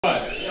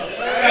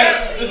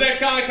This next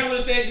comic coming to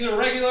the stage is a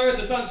regular at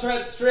the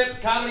Sunset Strip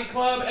Comedy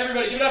Club.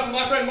 Everybody give it up for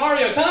my friend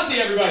Mario Tonti,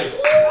 everybody.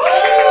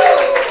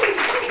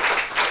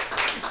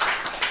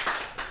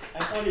 I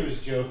thought he was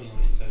joking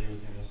when he said he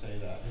was going to say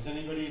that. Has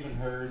anybody even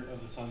heard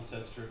of the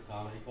Sunset Strip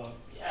Comedy Club?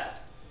 Yeah.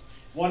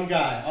 One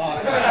guy.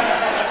 Awesome.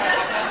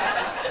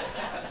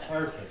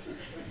 Perfect.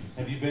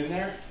 Have you been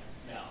there?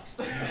 No.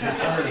 You just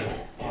heard it.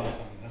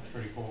 Awesome. That's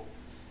pretty cool.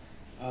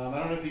 I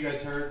don't know if you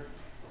guys heard,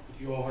 if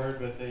you all heard,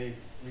 but they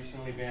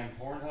recently banned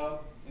Pornhub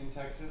in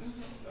Texas.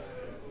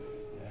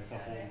 Yeah,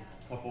 a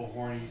couple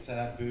horny,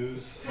 sad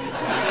boos.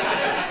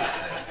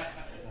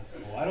 That's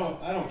cool. I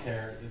don't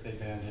care that they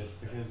banned it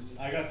because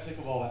I got sick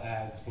of all the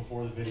ads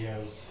before the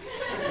videos.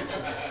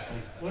 Like,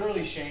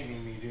 literally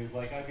shaming me, dude.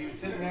 Like, I'd be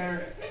sitting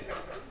there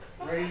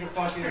ready to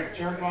fucking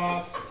jerk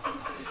off,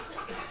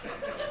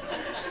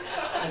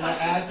 and the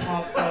ad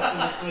pops up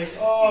and it's like,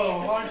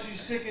 oh, aren't you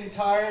sick and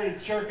tired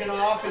of jerking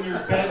off in your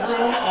bedroom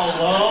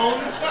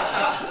alone?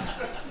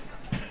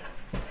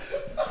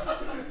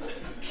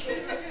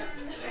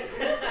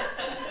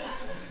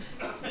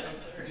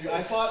 Dude,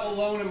 I thought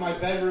alone in my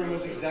bedroom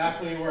was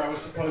exactly where I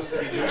was supposed to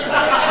be doing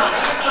that.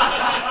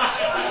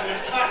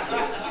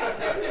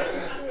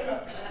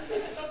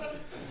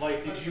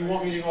 Like, did you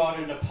want me to go out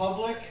into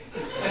public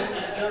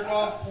and jerk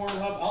off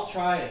Pornhub? I'll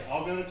try it.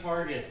 I'll go to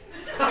Target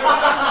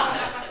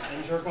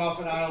and jerk off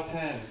in aisle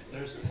 10.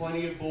 There's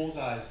plenty of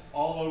bullseyes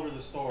all over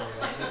the store.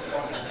 Like, it's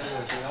fucking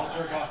cool, dude. I'll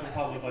jerk off in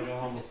public like a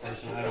homeless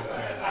person. I don't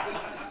care.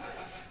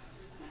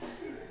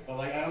 But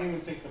like, I don't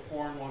even think the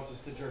porn wants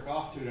us to jerk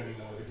off to it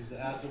anymore because the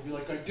ads will be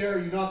like, I dare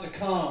you not to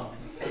come.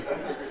 It's like,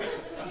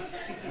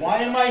 why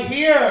am I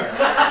here?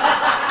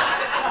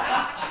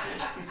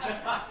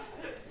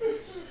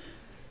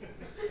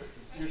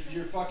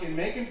 You're fucking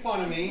making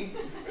fun of me.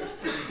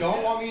 You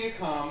don't want me to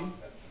come.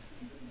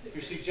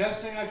 You're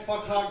suggesting I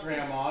fuck hot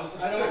grandmas.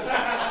 I don't.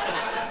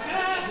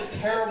 This is a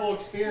terrible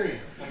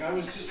experience. Like, I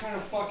was just trying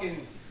to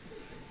fucking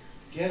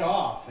get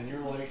off, and you're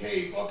like,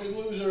 hey, fucking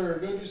loser,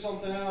 go do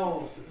something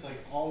else. It's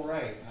like, all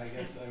right, I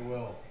guess I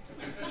will.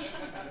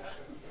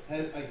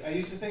 I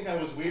used to think I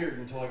was weird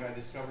until like I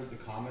discovered the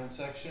comment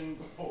section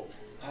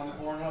on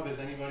Pornhub. Has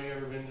anybody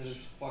ever been to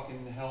this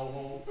fucking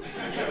hellhole?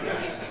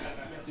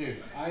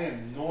 Dude, I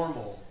am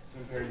normal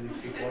compared to these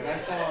people. Like,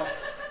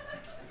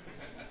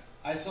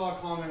 I saw a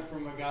comment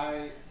from a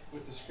guy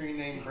with the screen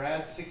name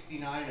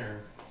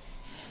Brad69er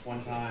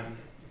one time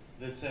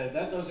that said,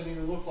 that doesn't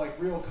even look like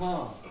real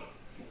cum.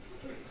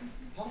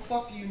 How the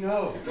fuck do you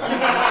know?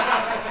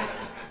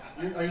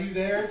 Are you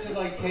there to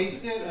like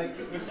taste it? Like,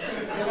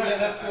 oh yeah,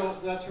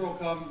 that's real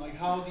cum. Like,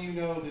 how do you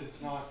know that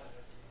it's not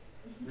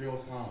real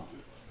cum?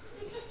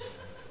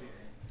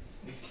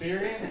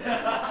 Experience?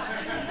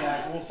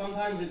 Exactly. Well,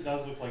 sometimes it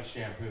does look like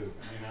shampoo,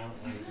 you know?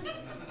 Like,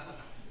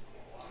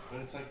 but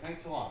it's like,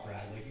 thanks a lot,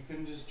 Brad. Like, you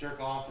couldn't just jerk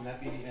off and that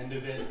be the end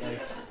of it.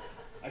 Like,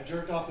 I've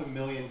jerked off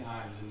 1,000,000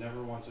 times and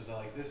never once was I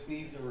like, this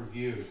needs a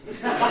review.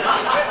 Like,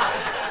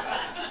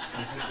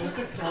 you're supposed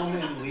to come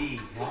and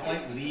leave, not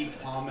like leave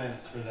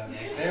comments for them.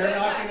 Like, they're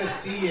not gonna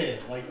see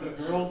it. Like, the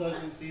girl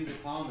doesn't see the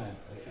comment.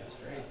 Like, that's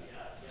crazy.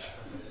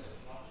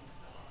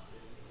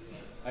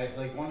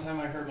 Like, one time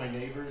I heard my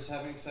neighbors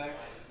having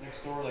sex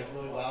next door, like,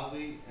 really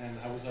loudly, and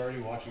I was already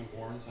watching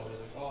porn, so I was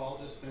like, oh, I'll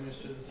just finish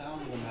to the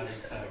sound of them having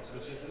sex,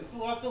 which is, that's a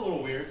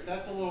little weird,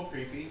 that's a little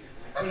creepy,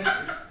 but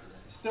it's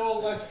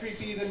still less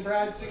creepy than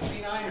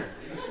Brad69er.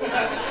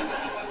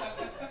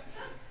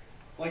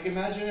 Like,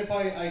 imagine if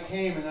I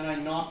came and then I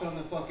knocked on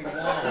the fucking wall, and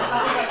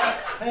I was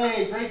like,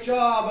 hey, great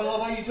job, I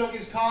love how you took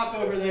his cock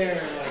over there,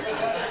 like,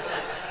 just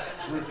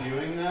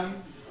reviewing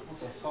them, what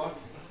the fuck?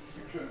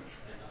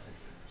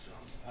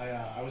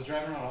 I was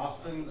driving around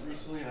Austin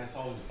recently and I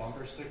saw this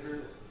bumper sticker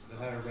that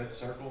had a red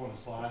circle and a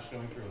slash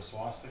going through a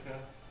swastika.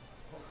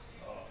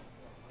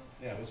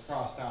 Yeah, it was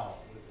crossed out.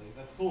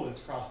 That's cool that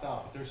it's crossed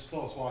out, but there's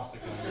still a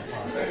swastika on the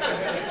car.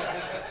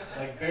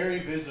 Like,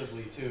 very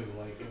visibly too.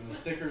 Like, and the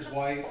sticker's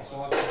white, the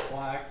swastika's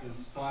black, the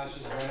slash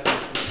is red.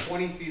 Like, from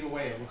 20 feet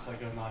away, it looks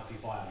like a Nazi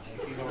flag.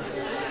 Like, you don't,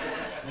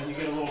 and then you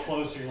get a little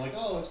closer, and you're like,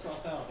 oh, it's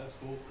crossed out. That's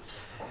cool.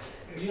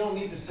 You don't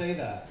need to say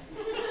that.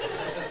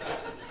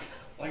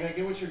 Like, I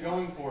get what you're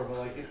going for, but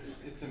like,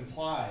 it's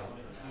implied,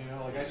 you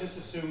know? Like, I just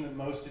assume that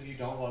most of you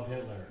don't love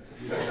Hitler.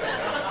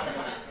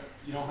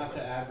 You don't have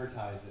to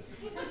advertise it.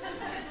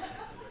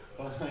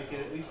 But like,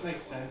 it at least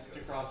makes sense to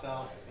cross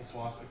out a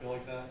swastika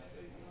like that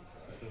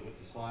with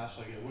the slash.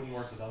 Like, it wouldn't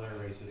work with other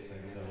racist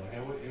things though. Like,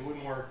 it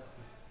wouldn't work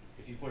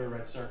if you put a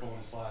red circle and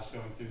a slash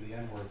going through the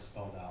N-word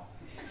spelled out.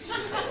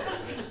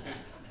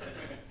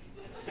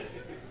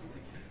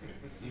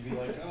 You'd be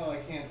like, oh, I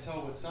can't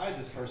tell what side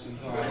this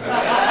person's on.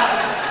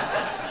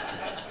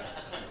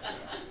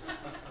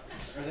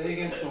 Are they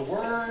against the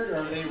word, or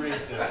are they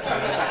racist?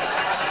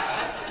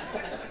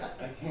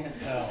 I can't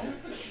tell.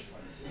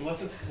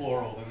 Unless it's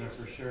plural, then they're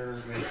for sure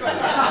racist.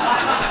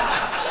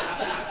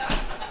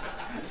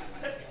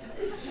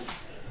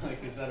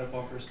 Like, is that a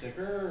bumper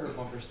sticker or a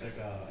bumper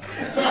sticker?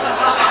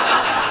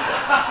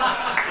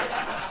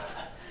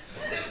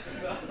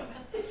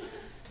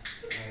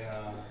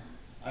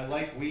 I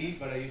like weed,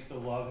 but I used to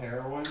love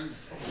heroin.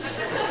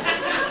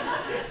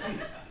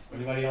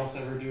 Anybody else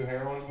ever do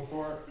heroin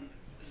before?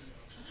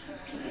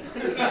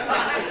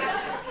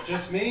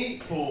 Just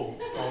me? Cool.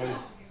 It's always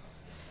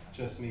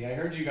just me. I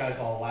heard you guys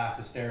all laugh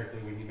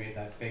hysterically when you made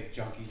that fake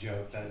junkie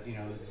joke, that, you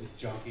know, the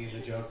junkie in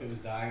the joke that was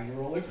dying. You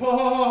were all like,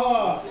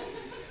 oh,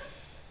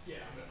 Yeah,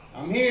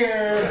 I'm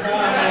here.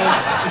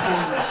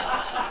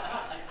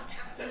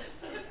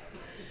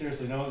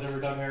 Seriously, no one's ever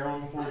done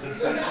heroin before?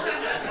 Just me?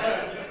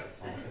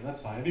 Awesome, that's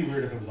fine. It'd be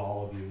weird if it was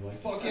all of you.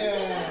 Like, fuck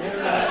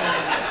yeah.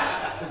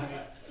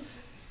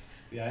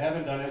 Yeah, I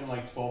haven't done it in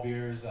like 12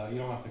 years. You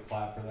don't have to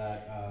clap for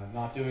that.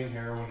 Not doing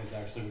heroin is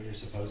actually what you're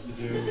supposed to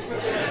do.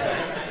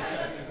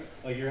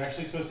 Like, you're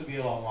actually supposed to be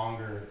a lot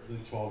longer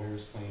than 12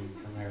 years clean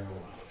from heroin.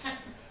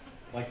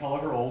 Like,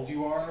 however old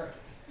you are,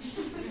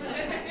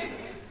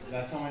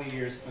 that's how many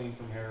years clean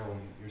from heroin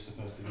you're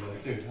supposed to be.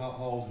 Like, dude, how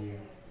old are you?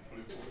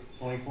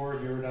 24.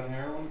 Have you ever done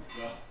heroin?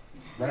 Yeah.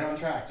 Right on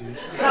track, dude.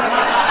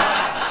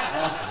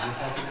 Awesome, you're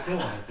fucking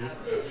killing it, dude.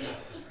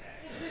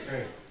 That's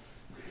great.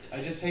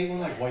 I just hate when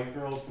like white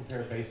girls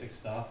compare basic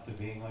stuff to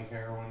being like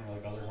heroin or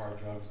like other hard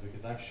drugs,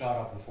 because I've shot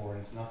up before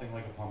and it's nothing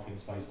like a pumpkin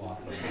spice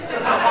latte.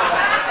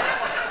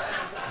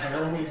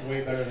 Heroin's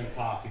way better than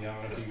coffee. I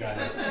don't know if you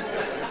guys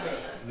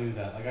knew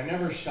that. Like, I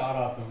never shot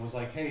up and was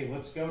like, hey,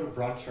 let's go to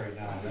brunch right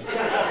now.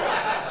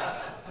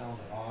 That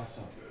sounds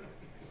awesome.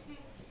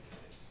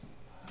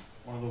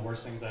 One of the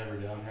worst things I ever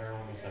did on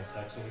heroin was have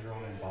sex with a girl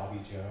named Bobby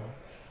Joe.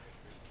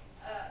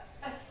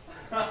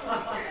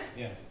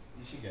 Yeah.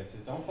 She gets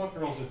it. Don't fuck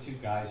girls with two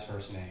guys'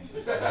 first names.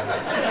 Like, I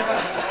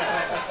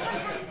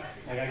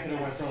could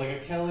have went for like a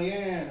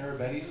Kellyanne or a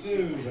Betty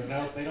Sue, but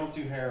no, they don't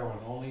do heroin.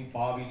 Only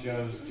Bobby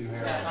Joes do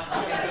heroin.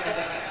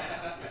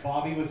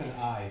 Bobby with an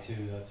I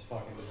too. That's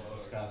fucking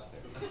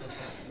disgusting.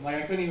 And like,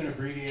 I couldn't even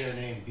abbreviate her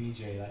name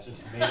BJ. That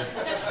just made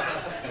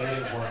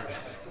it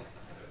worse.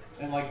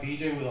 And like,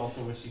 BJ was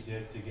also what she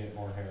did to get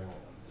more heroin.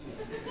 So.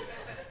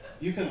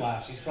 You can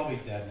laugh. She's probably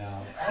dead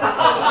now.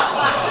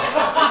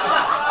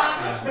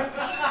 Yeah.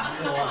 This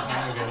is a long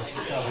time ago.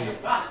 She's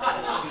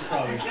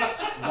probably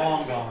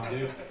long gone,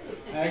 dude.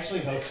 I actually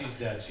hope she's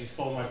dead. She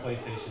stole my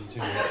PlayStation 2. She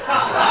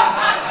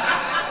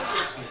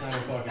kind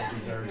of fucking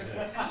deserves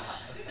it.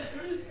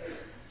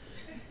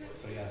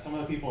 But yeah, some of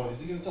the people, is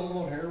he going to talk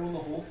about heroin the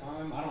whole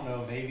time? I don't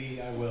know.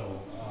 Maybe I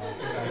will.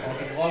 Because I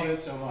fucking love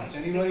it so much.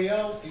 Anybody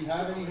else? Do you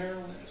have any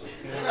heroin? Just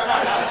kidding.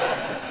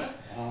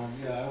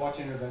 Yeah, I watch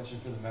Intervention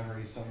for the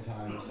Memories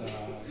sometimes,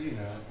 you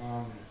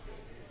know.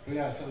 But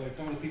yeah, so like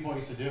some of the people I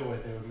used to do it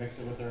with, they would mix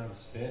it with their own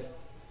spit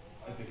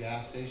at the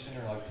gas station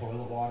or like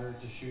toilet water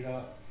to shoot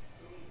up.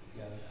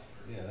 Yeah,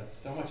 that's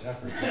so much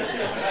effort.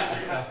 It's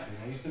disgusting.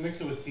 I used to mix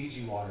it with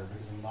Fiji water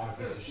because I'm not a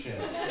piece of shit.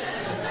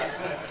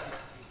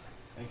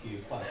 Thank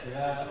you. Clap for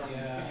that.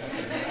 Yeah.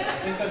 I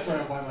think that's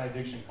why my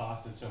addiction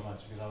costed so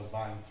much, because I was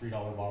buying $3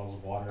 bottles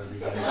of water every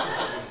day.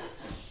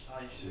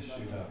 You should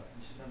have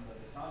done the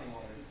Dasani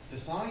water.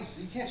 Dasani,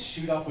 you can't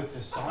shoot up with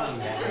Dasani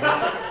water.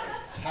 That's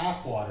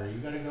tap water. You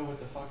gotta go with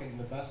the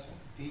best one.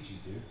 Fiji,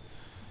 dude.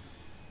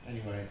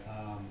 Anyway,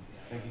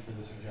 thank you for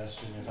the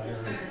suggestion. If I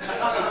ever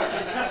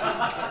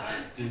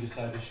do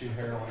decide to shoot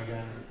heroin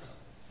again,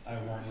 I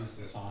won't use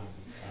Dasani.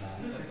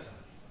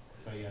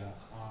 But yeah,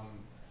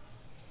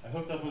 I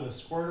hooked up with a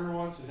squirter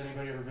once. Has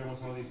anybody ever been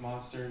with one of these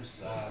monsters?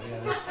 Yeah,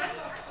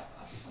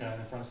 this guy in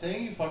the front.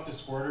 Saying you fucked a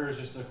squirter is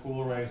just a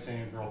cooler way of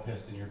saying a girl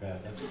pissed in your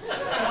bed. That's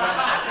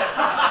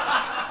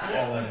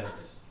all it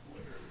is.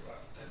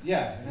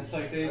 Yeah, and it's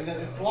like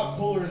it's a lot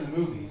cooler in the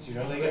movies. You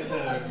know, they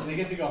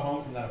get to go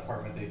home from that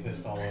apartment they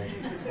pissed all over.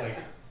 Like,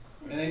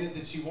 and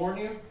did she warn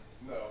you?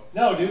 No.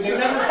 No, dude. They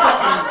never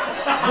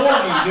fucking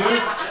warned me,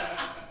 dude.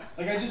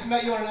 Like, I just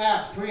met you on an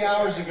app 3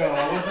 hours ago.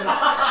 I wasn't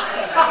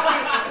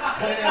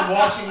planning on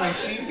washing my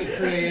sheets at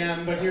 3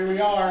 a.m., but here we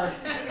are.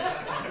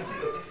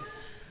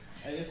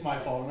 It's my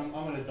fault. I'm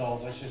an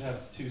adult. I should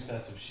have 2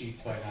 sets of sheets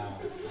by now.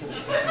 You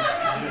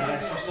need an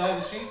extra set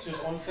of sheets?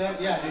 Just 1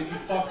 set? Yeah, dude, you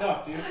fucked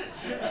up, dude.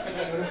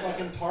 Go to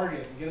fucking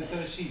Target and get a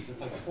set of sheets.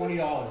 It's like $20.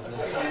 It'll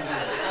change your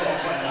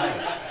fucking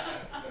life.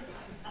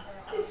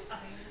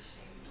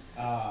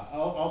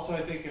 Also,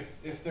 I think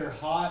if they're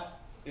hot,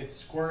 it's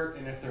squirt,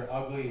 and if they're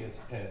ugly, it's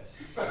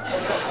piss.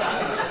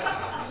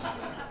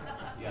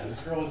 Yeah, this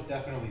girl was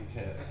definitely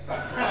pissed. For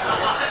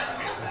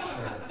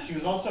sure. She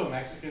was also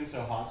Mexican,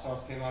 so hot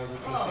sauce came out of her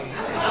pussy.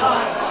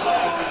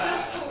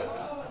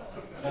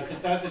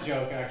 That's a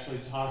joke, actually.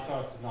 Hot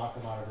sauce did not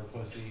come out of her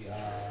pussy.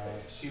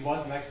 She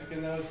was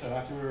Mexican, though, so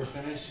after we were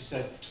finished, she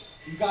said,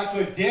 "You got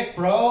good dick,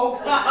 bro."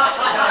 What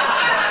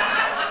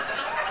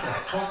the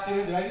fuck,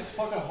 dude? Did I just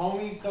fuck a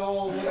homie's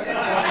doll? What the fuck is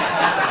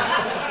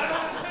happening?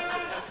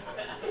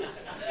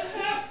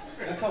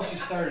 That's how she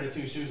started it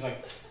too. She was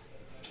like,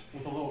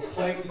 with a little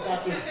click, "You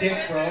got good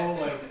dick, bro."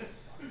 Like,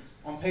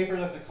 on paper,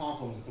 that's a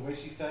compliment. The way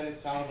she said it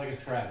sounded like a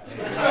threat.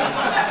 Like,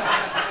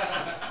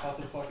 about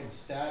to fucking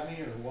stab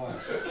me or what?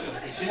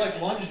 And she like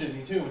lunged at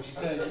me too when she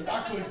said, "You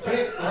got good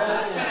dick, bro."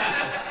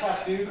 Like,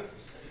 fuck, dude. Get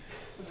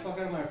the fuck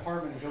out of my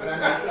apartment and go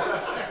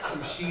buy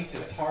some sheets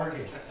at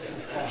Target.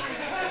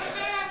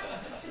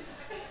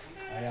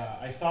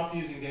 I stopped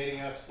using dating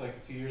apps like a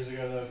few years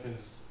ago though,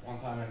 because one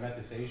time I met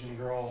this Asian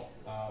girl.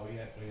 We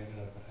ended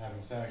up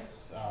having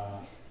sex,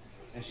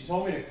 and she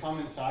told me to come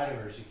inside of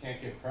her. She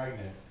can't get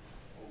pregnant,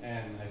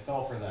 and I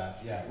fell for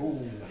that. Yeah,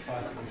 ooh,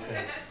 classic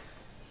mistake.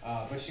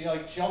 But she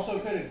also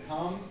couldn't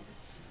come.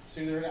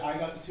 So either I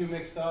got the two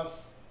mixed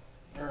up,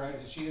 or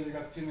she either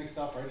got the two mixed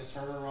up, or I just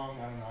heard her wrong.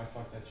 I don't know. I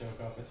fucked that joke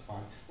up. It's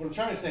fine. What I'm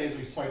trying to say is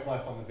we swiped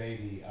left on the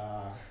baby.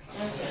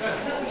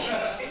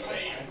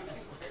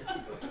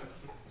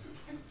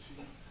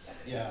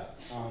 Yeah,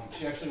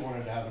 she actually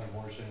wanted to have an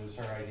abortion. It was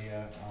her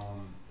idea.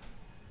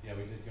 Yeah,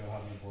 we did go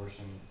have an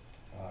abortion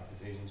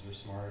because Asians were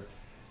smart.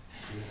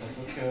 She was like,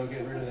 let's go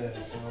get rid of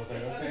this. And I was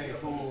like, okay,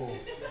 cool.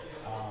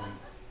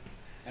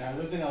 And I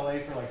lived in LA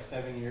for like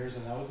 7 years,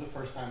 and that was the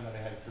first time that I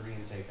had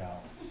Korean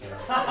takeout. So,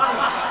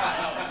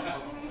 yeah,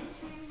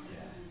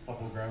 a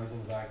couple of groans in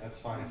the back. That's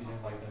fine if you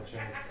didn't like that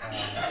joke.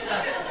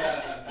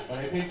 But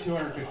I paid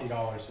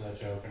 $250 for that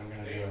joke, and I'm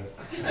going to do it.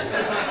 So,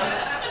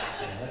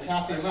 yeah, that's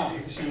half the amount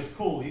because she was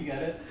cool. You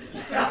get it?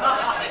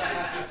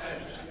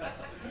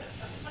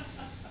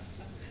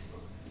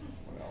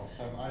 What else?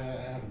 I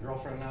have a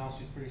girlfriend now.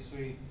 She's pretty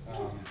sweet.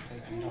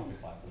 Thank you. You don't have to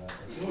clap for that.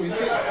 Ooh,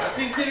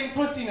 he's getting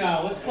pussy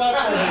now. Let's clap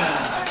for him.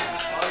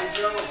 Bobby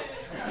Joe.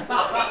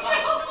 Thank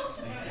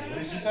you. What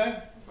did you say?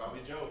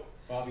 Bobby Joe.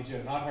 Bobby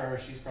Joe. Not her.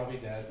 She's probably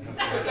dead.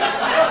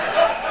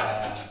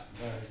 That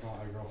is not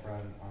my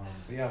girlfriend.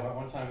 But yeah,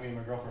 one time me and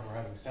my girlfriend were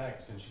having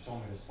sex, and she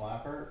told me to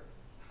slap her.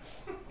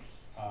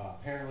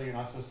 Apparently, you're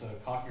not supposed to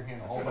cock your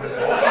hand all the way back.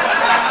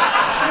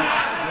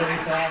 Really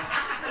fast.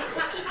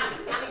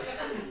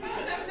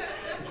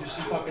 Because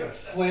she fucking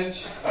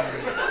flinched.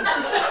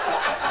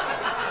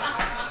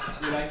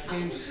 Dude, I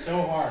came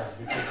so hard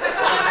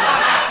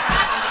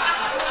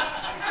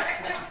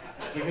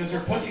because her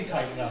pussy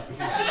tightened up.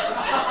 Because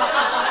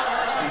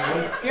she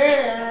was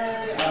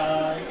scared.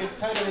 It gets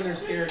tighter when they're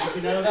scared. Did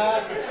you know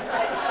that?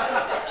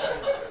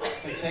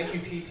 It's like, thank you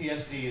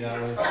PTSD. That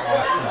was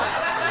awesome.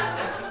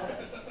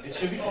 It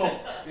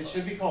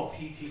should be called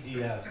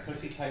PTDS.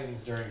 Pussy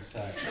tightens during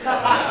sex.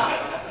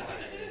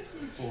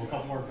 Cool. A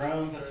couple more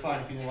groans. That's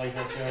fine if you didn't like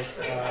that joke.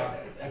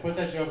 I put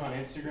that joke on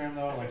Instagram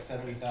though. Like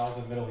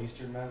 70,000 Middle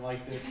Eastern men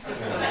liked it. So,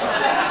 yeah.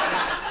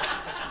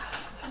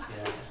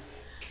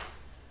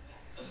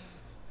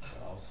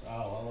 What else?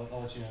 I'll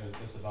let you know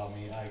this about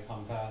me. I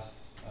come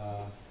fast.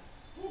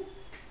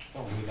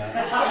 Don't do that.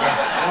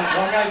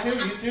 One guy too.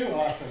 You too.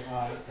 Awesome.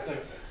 It's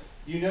like,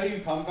 you know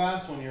you come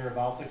fast when you're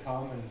about to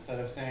come, and instead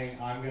of saying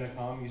I'm gonna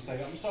come, you say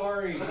I'm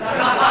sorry.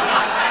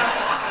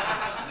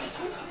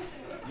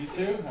 You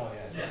too? Hell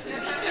yeah.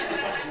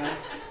 No?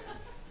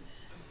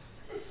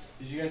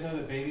 Did you guys know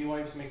that baby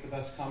wipes make the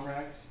best cum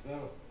rags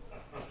though?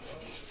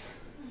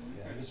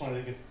 Yeah, I just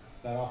wanted to get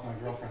that off my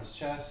girlfriend's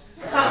chest.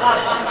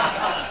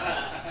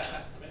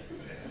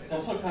 It's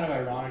also kind of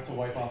ironic to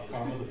wipe off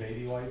cum with a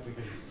baby wipe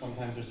because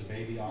sometimes there's a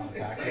baby on the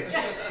package.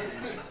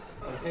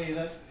 It's like, hey,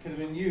 that could have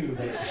been you,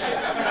 but nope.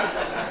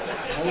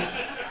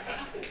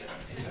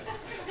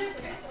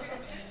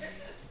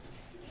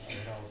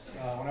 What else?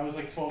 When I was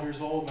like 12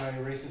 years old, my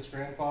racist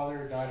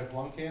grandfather died of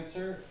lung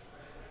cancer.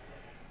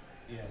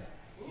 Yeah,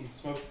 he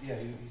smoked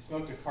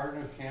a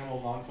carton of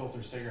Camel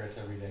non-filter cigarettes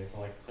every day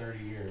for like 30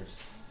 years.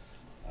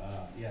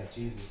 Yeah,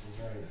 Jesus is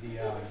right.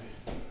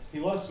 He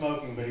loves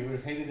smoking, but he would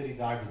have hated that he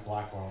died with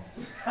black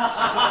lungs.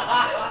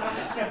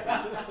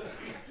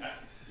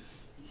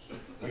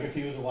 Like if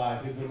he was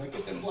alive, he'd been like,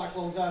 get them black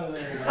lungs out of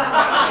there.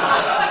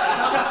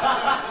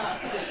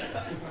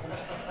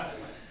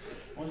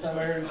 One time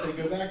I heard him say,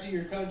 go back to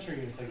your country.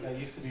 And it's like, that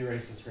used to be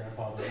racist,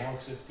 grandfather. Now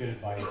it's just good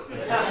advice.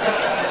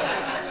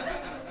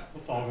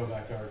 Let's all go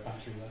back to our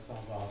country. That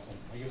sounds awesome.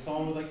 Like if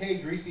someone was like, hey,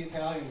 greasy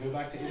Italian, go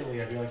back to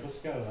Italy. I'd be like, let's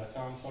go. That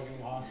sounds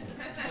fucking awesome.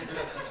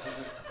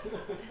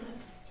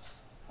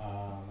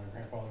 My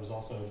grandfather was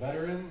also a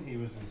veteran. He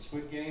was in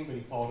Squid Game, but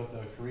he called it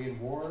the Korean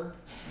War.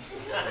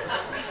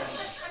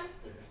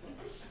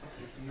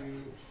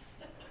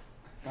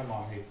 My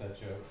mom hates that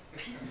joke.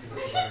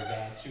 Because it's about her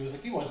dad. She was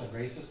like, he wasn't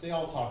racist. They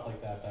all talked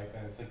like that back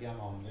then. It's like, yeah,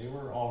 Mom, they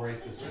were all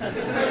racist.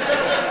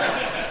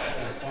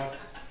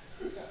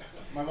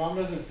 My mom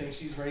doesn't think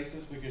she's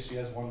racist because she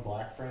has one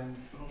black friend,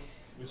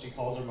 which she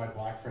calls her my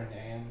black friend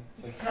Ann.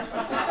 It's like,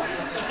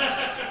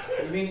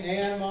 you mean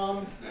Ann,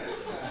 Mom?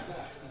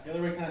 The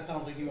other way kind of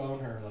sounds like you own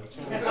her. Like,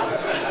 chill the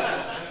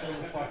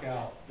fuck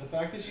out. The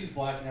fact that she's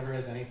black never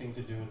has anything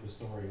to do with the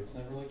story. It's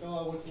never like,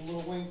 oh, I went to the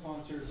Lil Wayne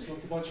concert,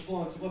 smoked a bunch of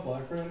blunts with my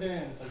black friend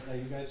Ann. It's like, no,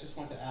 you guys just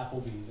went to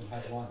Applebee's and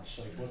had lunch.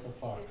 Like, what the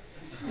fuck?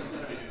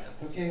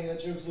 Okay, that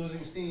joke's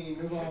losing steam.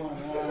 Move on.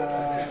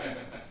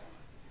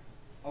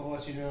 I'll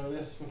let you know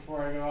this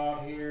before I go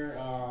out here.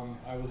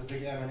 I was a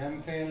big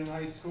Eminem fan in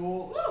high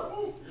school.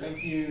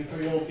 Thank you,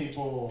 3 old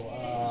people.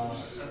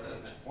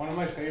 One of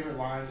my favorite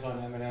lines on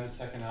Eminem's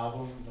second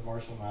album, the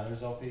Marshall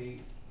Mathers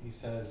LP, he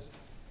says,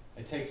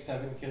 I take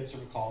 7 kids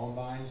from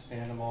Columbine,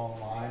 stand them all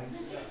in line,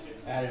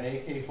 add an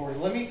AK-40.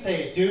 Let me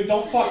say it, dude.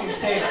 Don't fucking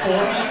say it for me.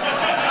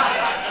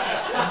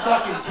 You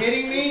fucking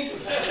kidding me?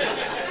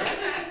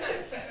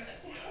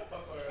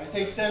 I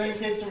Take 7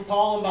 kids from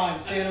Columbine,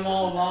 stand them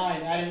all in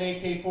line, add an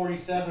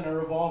AK-47, a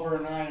revolver, a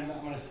 9, and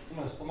I'm not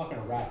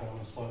gonna rap it. I'm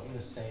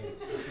gonna say it.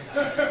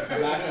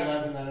 Back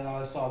 11, then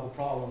I saw the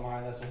problem.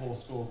 That's a whole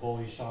school of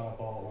bullies shot up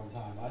all at one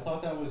time. I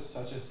thought that was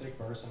such a sick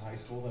verse in high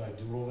school that I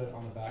doodled it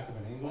on the back of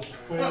an English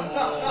quiz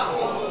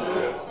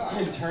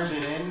and turned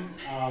it in.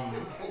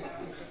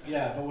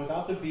 Yeah, but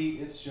without the beat,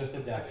 it's just a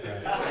death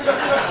threat. Yeah,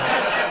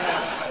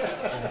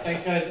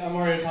 thanks, guys. I'm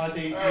Mario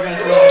Tonti. You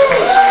guys are all.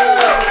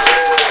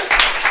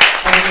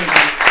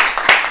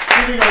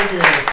 Keep it going,